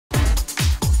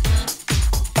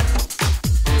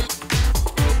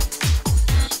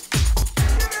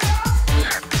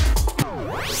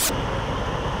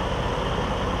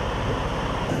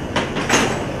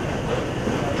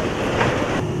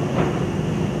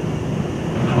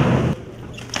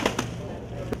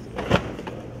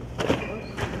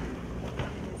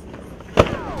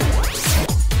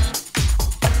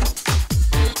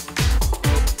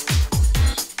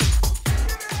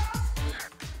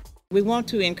We want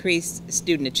to increase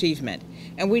student achievement,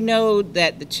 and we know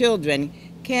that the children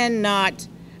cannot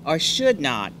or should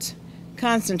not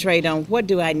concentrate on what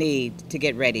do I need to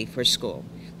get ready for school?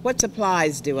 What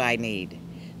supplies do I need?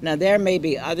 Now, there may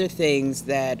be other things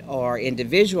that are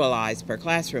individualized per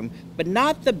classroom, but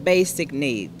not the basic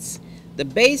needs. The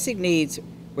basic needs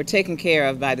were taken care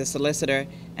of by the solicitor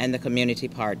and the community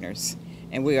partners,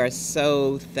 and we are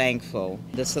so thankful.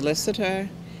 The solicitor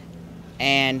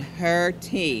and her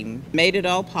team made it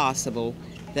all possible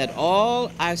that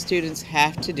all our students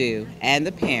have to do, and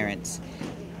the parents,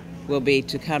 will be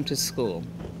to come to school.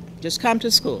 Just come to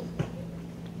school.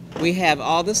 We have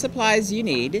all the supplies you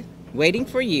need waiting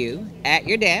for you at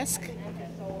your desk.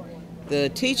 The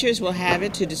teachers will have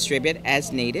it to distribute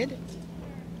as needed.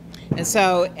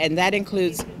 And that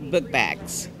includes book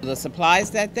bags. The supplies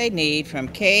that they need from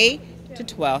K to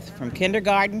 12th, from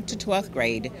kindergarten to 12th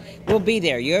grade, will be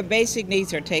there. Your basic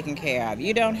needs are taken care of.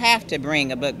 You don't have to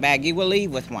bring a book bag. You will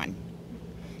leave with one.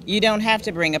 You don't have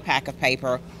to bring a pack of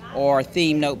paper or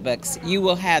theme notebooks. You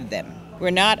will have them.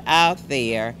 We're not out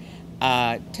there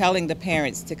telling the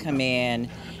parents to come in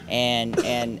and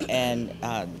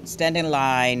stand in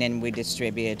line and we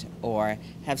distribute, or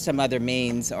have some other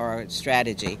means or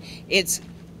strategy. It's,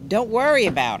 don't worry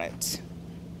about it.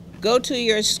 Go to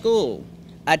your school.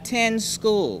 Attend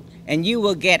school, and you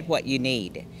will get what you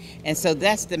need. And so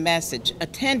that's the message.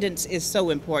 Attendance is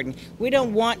so important. We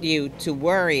don't want you to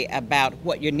worry about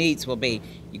what your needs will be.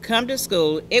 You come to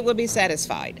school, it will be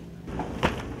satisfied.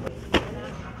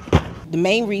 The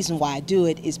main reason why I do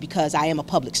it is because I am a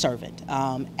public servant.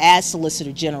 As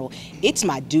Solicitor General, it's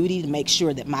my duty to make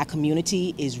sure that my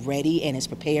community is ready and is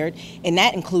prepared, and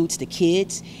that includes the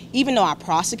kids. Even though I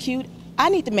prosecute, I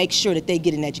need to make sure that they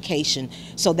get an education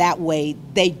so that way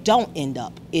they don't end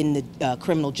up in the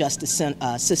criminal justice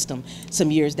system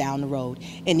some years down the road.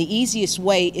 And the easiest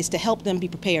way is to help them be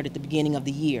prepared at the beginning of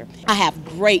the year. I have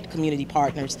great community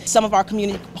partners. Some of our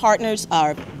community partners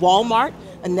are Walmart,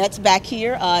 and that's back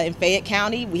here in Fayette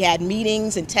County. We had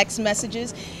meetings and text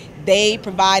messages. They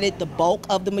provided the bulk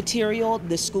of the material,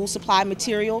 the school supply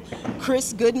material.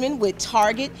 Chris Goodman with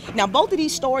Target. Now, both of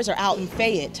these stores are out in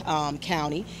Fayette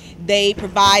County. They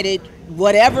provided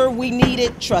whatever we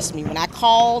needed. Trust me, when I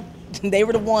called, they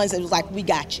were the ones that was like, we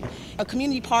got you. A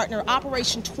community partner,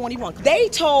 Operation 21, they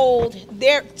told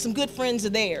some good friends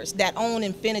of theirs that own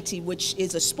Infinity, which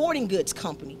is a sporting goods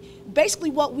company,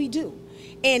 basically what we do.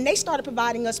 And they started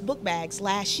providing us book bags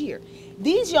last year.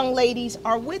 These young ladies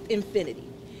are with Infinity.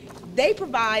 They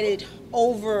provided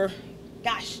over,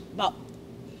 about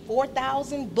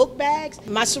 4,000 book bags.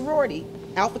 My sorority,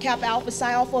 Alpha Kappa Alpha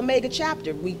Psi Alpha Omega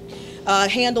chapter, we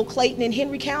handle Clayton and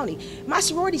Henry County. My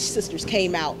sorority sisters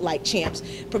came out like champs,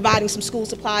 providing some school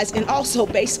supplies and also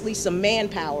basically some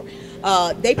manpower.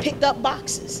 They picked up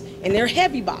boxes, and they're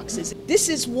heavy boxes. This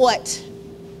is what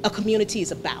a community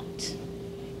is about.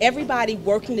 Everybody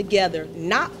working together,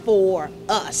 not for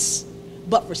us,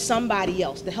 but for somebody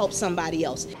else, to help somebody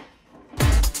else.